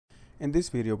In this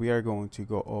video, we are going to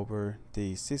go over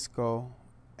the Cisco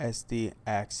SD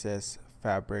Access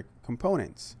Fabric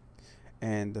components.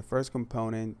 And the first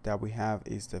component that we have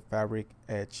is the Fabric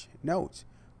Edge node,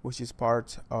 which is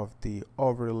part of the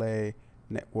overlay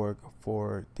network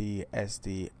for the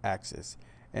SD Access.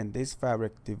 And this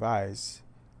fabric device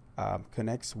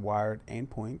connects wired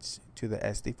endpoints to the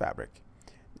SD fabric.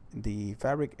 The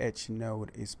Fabric Edge node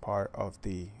is part of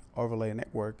the overlay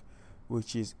network,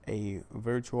 which is a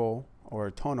virtual or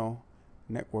a tunnel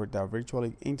network that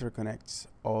virtually interconnects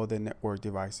all the network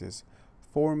devices,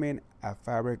 forming a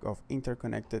fabric of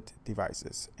interconnected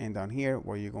devices. And down here,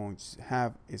 what you're going to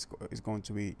have is going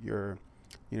to be your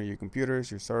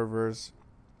computers, your servers,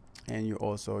 and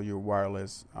your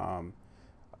wireless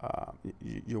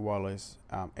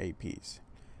APs.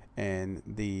 And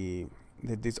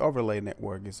this overlay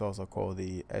network is also called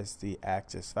the SD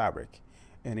Access Fabric,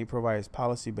 and it provides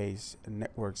policy-based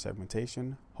network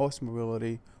segmentation, host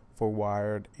mobility for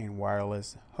wired and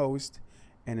wireless hosts,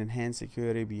 and enhanced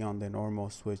security beyond the normal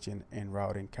switching and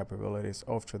routing capabilities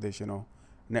of traditional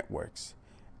networks.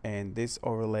 And this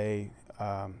overlay,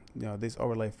 this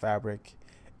overlay fabric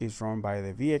is run by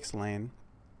the VXLAN,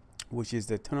 which is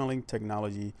the tunneling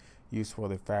technology used for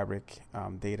the fabric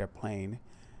data plane,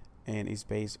 and is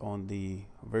based on the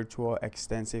Virtual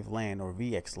Extensive LAN or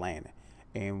VXLAN.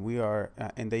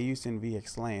 And they're using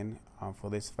VXLAN for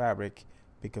this fabric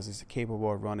because it's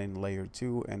capable of running layer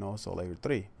 2 and also layer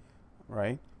 3,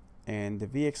 right? And the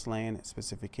VXLAN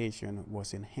specification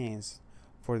was enhanced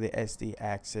for the SD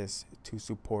Access to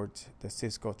support the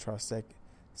Cisco Trusted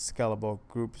Scalable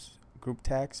Group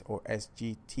Tags or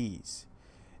SGTs.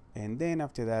 And then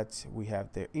after that, we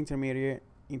have the intermediate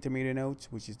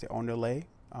nodes, which is the underlay.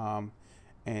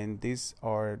 And these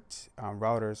are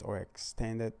routers or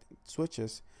extended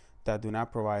switches that do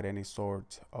not provide any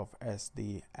sort of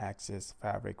SD Access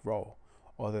fabric role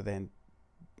other than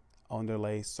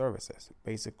underlay services.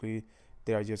 Basically,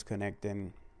 they are just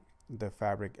connecting the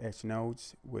Fabric Edge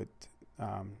nodes with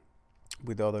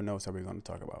the other nodes that we're going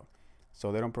to talk about.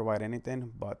 So they don't provide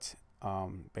anything but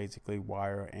basically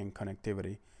wire and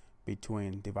connectivity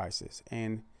between devices.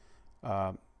 And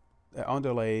the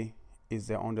underlay is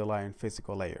the underlying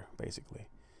physical layer, basically.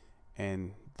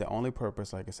 And the only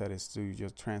purpose, like I said, is to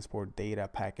just transport data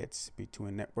packets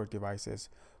between network devices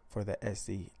for the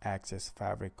SD Access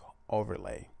Fabric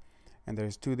overlay. And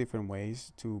there's two different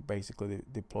ways to basically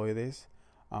deploy this.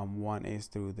 One is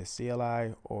through the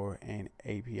CLI or an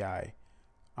API.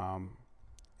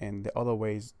 And the other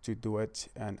way is to do it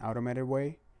an automated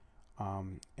way,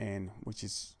 and which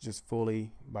is just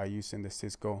fully by using the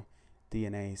Cisco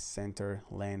DNA Center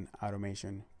LAN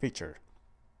automation feature.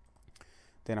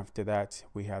 Then after that,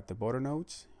 we have the border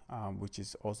nodes, which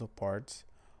is also part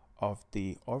of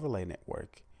the overlay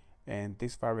network. And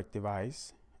this fabric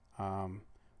device,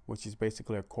 which is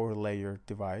basically a core layer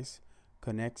device,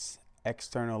 connects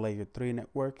external layer 3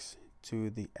 networks to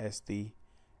the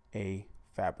SDA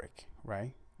fabric,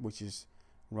 right? Which is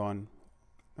run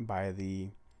by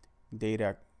the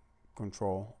data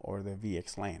control or the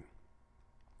VXLAN.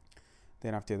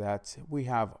 Then after that, we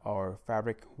have our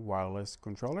fabric wireless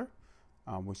controller,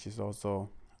 which is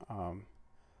also,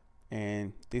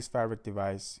 and this fabric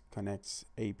device connects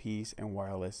APs and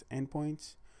wireless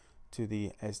endpoints to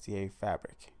the SDA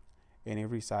fabric, and it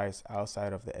resides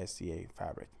outside of the SDA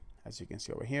fabric, as you can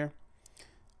see over here.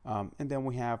 And then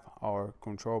we have our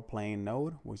control plane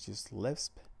node, which is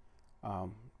LISP,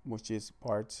 which is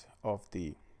part of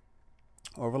the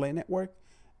overlay network.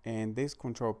 And this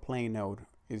control plane node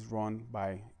is run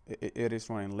by, it is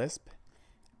running Lisp,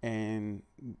 and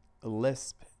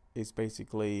Lisp is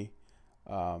basically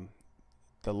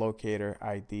the locator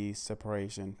ID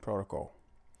separation protocol.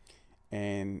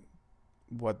 And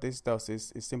what this does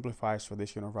is it simplifies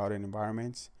traditional routing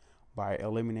environments by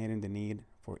eliminating the need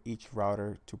for each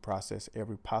router to process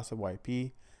every possible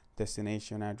IP,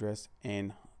 destination address,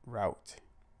 and route.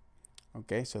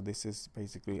 Okay, so this is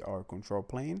basically our control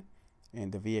plane,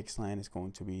 and the VXLAN is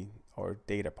going to be our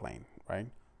data plane,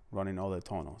 right? Running all the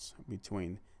tunnels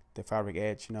between the Fabric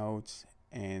Edge nodes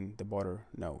and the border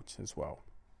nodes as well.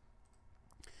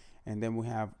 And then we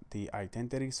have the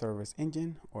Identity Service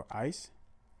Engine, or ISE.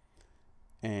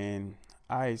 And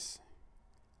ISE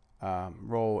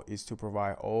role is to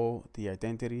provide all the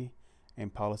identity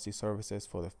and policy services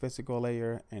for the physical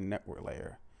layer and network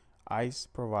layer. ISE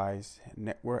provides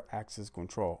network access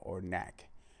control, or NAC,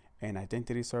 and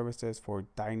identity services for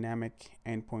dynamic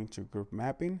endpoint to group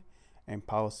mapping and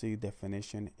policy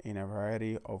definition in a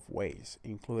variety of ways,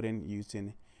 including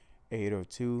using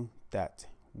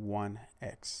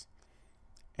 802.1x.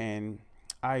 And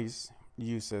ISE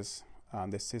uses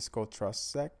the Cisco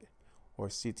TrustSec or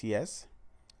CTS,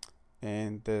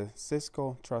 and the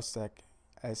Cisco TrustSec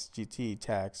SGT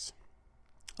tags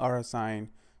are assigned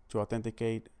to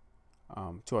authenticate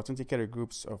authenticated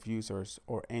groups of users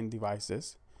or end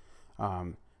devices.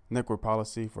 Network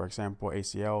policy, for example,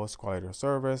 ACLs, quality of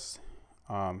service,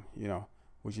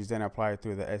 which is then applied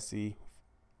through the SD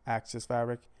access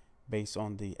fabric based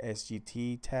on the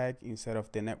SGT tag instead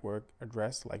of the network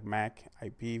address like MAC,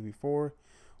 IPv4,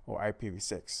 or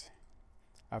IPv6.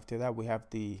 After that, we have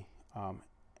the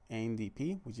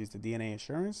NDP, which is the DNA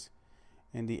assurance.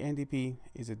 And the NDP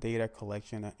is a data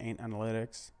collection and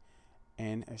analytics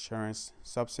and assurance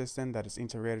subsystem that is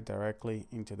integrated directly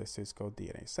into the Cisco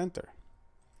DNA Center.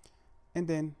 And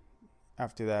then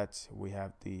after that, we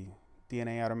have the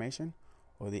DNA automation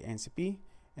or the NCP,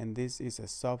 and this is a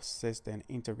subsystem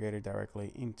integrated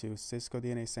directly into Cisco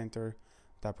DNA Center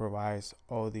that provides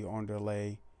all the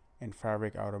underlay and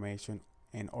fabric automation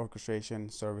and orchestration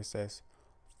services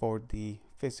for the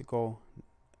physical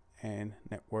and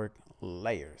network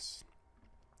layers.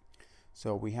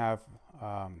 So we have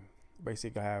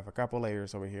basically I have a couple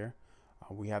layers over here.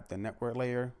 We have the network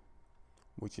layer,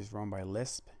 which is run by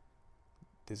Lisp,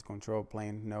 this control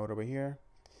plane node over here,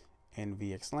 and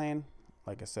VXLAN.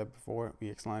 Like I said before,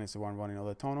 VXLAN is the one running all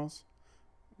the tunnels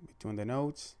between the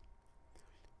nodes.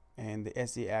 And the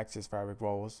SD access fabric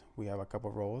roles, we have a couple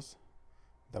of roles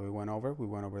that we went over. We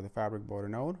went over the fabric border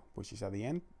node, which is at the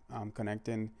end,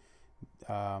 connecting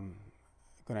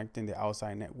the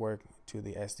outside network to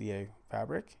the SDA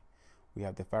fabric. We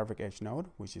have the fabric edge node,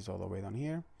 which is all the way down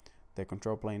here, the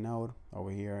control plane node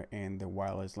over here, and the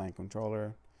wireless LAN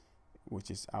controller, which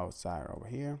is outside over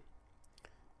here.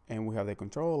 And we have the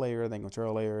control layer. The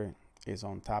control layer is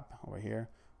on top over here,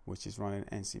 which is running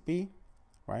NCP,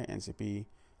 right? NCP,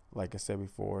 like I said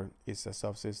before, is a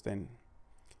subsystem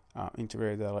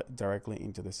integrated directly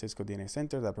into the Cisco DNA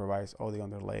Center that provides all the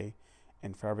underlay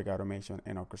and fabric automation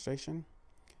and orchestration.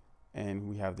 And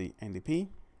we have the NDP,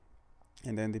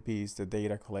 and the NDP is the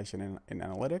data collection and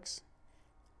analytics.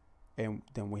 And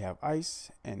then we have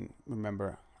ICE, and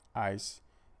remember, ICE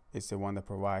is the one that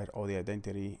provides all the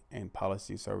identity and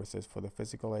policy services for the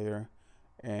physical layer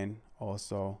and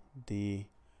also the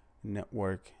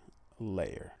network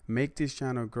layer. Make this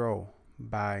channel grow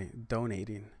by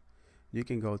donating. You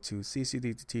can go to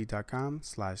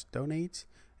ccdtt.com/donate,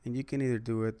 and you can either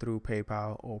do it through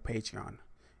PayPal or Patreon.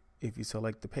 If you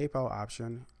select the PayPal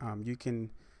option, you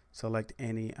can select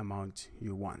any amount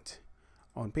you want.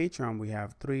 On Patreon, we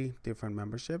have 3 different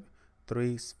membership,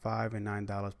 $3, $5, and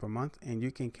 $9 per month, and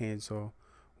you can cancel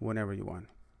whenever you want.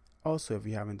 Also, if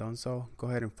you haven't done so, go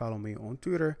ahead and follow me on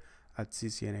Twitter at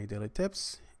CCNA Daily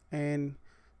Tips, and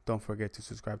don't forget to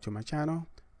subscribe to my channel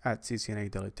at CCNA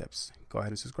Daily Tips. Go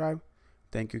ahead and subscribe.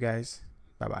 Thank you guys.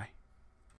 Bye bye.